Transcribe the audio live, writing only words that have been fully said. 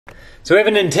So we have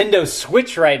a Nintendo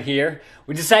Switch right here.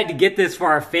 We decided to get this for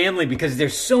our family because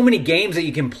there's so many games that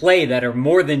you can play that are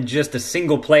more than just a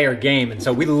single player game. And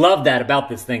so we love that about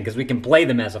this thing because we can play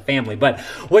them as a family. But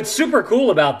what's super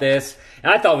cool about this,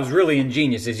 and I thought was really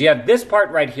ingenious, is you have this part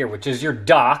right here, which is your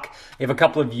dock. You have a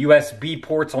couple of USB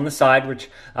ports on the side, which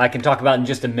I can talk about in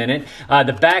just a minute.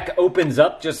 The back opens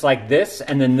up just like this,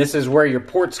 and then this is where your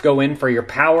ports go in for your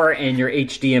power and your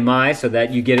HDMI so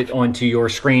that you get it onto your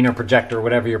screen or projector or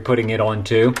whatever you're putting it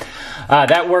onto.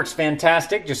 That works fantastic.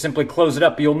 Just simply close it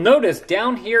up. You'll notice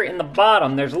down here in the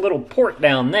bottom, there's a little port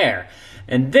down there.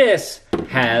 And this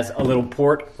has a little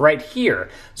port right here.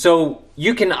 So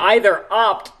you can either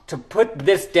opt to put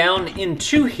this down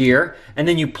into here, and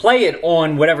then you play it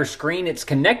on whatever screen it's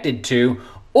connected to,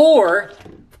 or,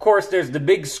 of course, there's the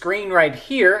big screen right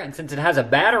here, and since it has a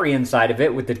battery inside of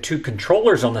it with the two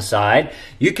controllers on the side,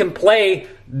 you can play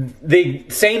the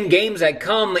same games that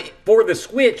come for the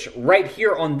Switch right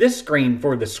here on this screen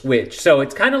for the Switch. So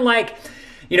it's kind of like,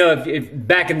 you know, if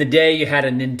back in the day you had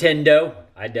a Nintendo.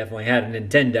 I definitely had a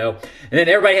Nintendo. And then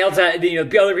everybody else had, you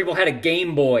know, other people had a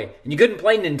Game Boy. And you couldn't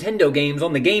play Nintendo games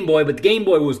on the Game Boy, but the Game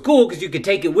Boy was cool because you could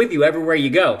take it with you everywhere you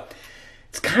go.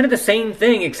 It's kind of the same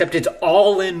thing, except it's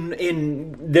all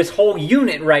in this whole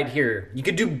unit right here. You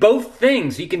could do both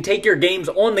things. You can take your games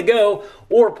on the go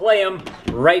or play them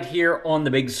right here on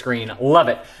the big screen. Love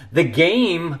it. The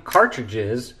game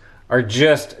cartridges are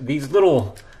just these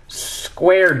little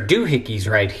square doohickeys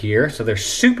right here, so they're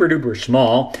super duper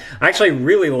small. I actually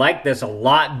really like this a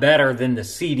lot better than the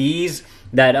CDs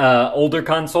that older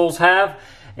consoles have,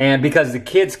 and because the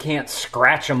kids can't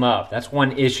scratch them up. That's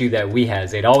one issue that we had.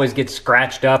 They'd always get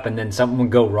scratched up and then something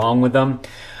would go wrong with them.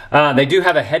 They do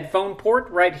have a headphone port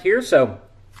right here, so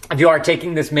if you are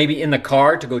taking this maybe in the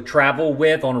car to go travel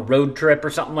with on a road trip or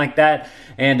something like that,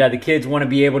 and the kids want to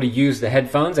be able to use the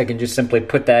headphones, I can just simply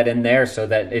put that in there so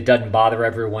that it doesn't bother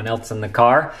everyone else in the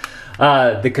car.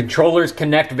 The controllers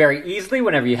connect very easily.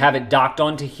 Whenever you have it docked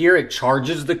onto here, it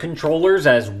charges the controllers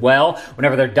as well.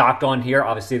 Whenever they're docked on here,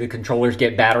 obviously the controllers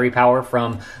get battery power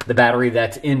from the battery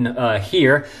that's in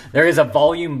here. There is a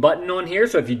volume button on here,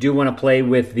 so if you do want to play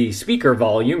with the speaker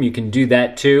volume, you can do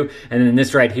that too. And then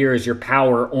this right here is your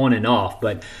power on and off.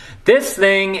 But this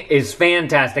thing is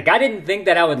fantastic. I didn't think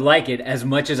that I would like it as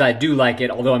much as I do like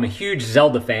it, although I'm a huge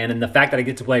Zelda fan, and the fact that I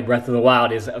get to play Breath of the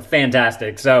Wild is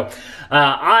fantastic. So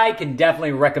I can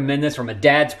definitely recommend this from a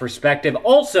dad's perspective.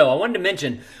 Also, I wanted to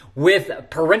mention, with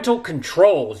parental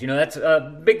controls, you know, that's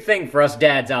a big thing for us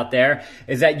dads out there,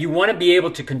 is that you want to be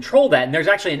able to control that. And there's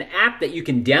actually an app that you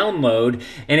can download,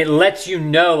 and it lets you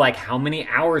know, like, how many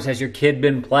hours has your kid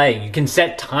been playing. You can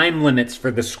set time limits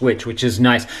for the Switch, which is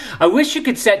nice. I wish you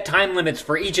could set time limits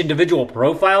for each individual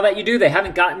profile that you do. They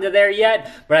haven't gotten to there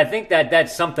yet, but I think that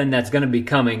that's something that's going to be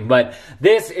coming. But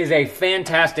this is a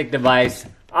fantastic device.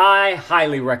 I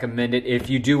highly recommend it if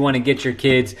you do want to get your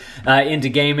kids into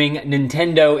gaming.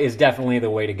 Nintendo is definitely the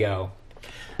way to go.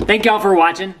 Thank y'all for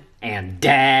watching, and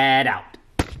Dad out.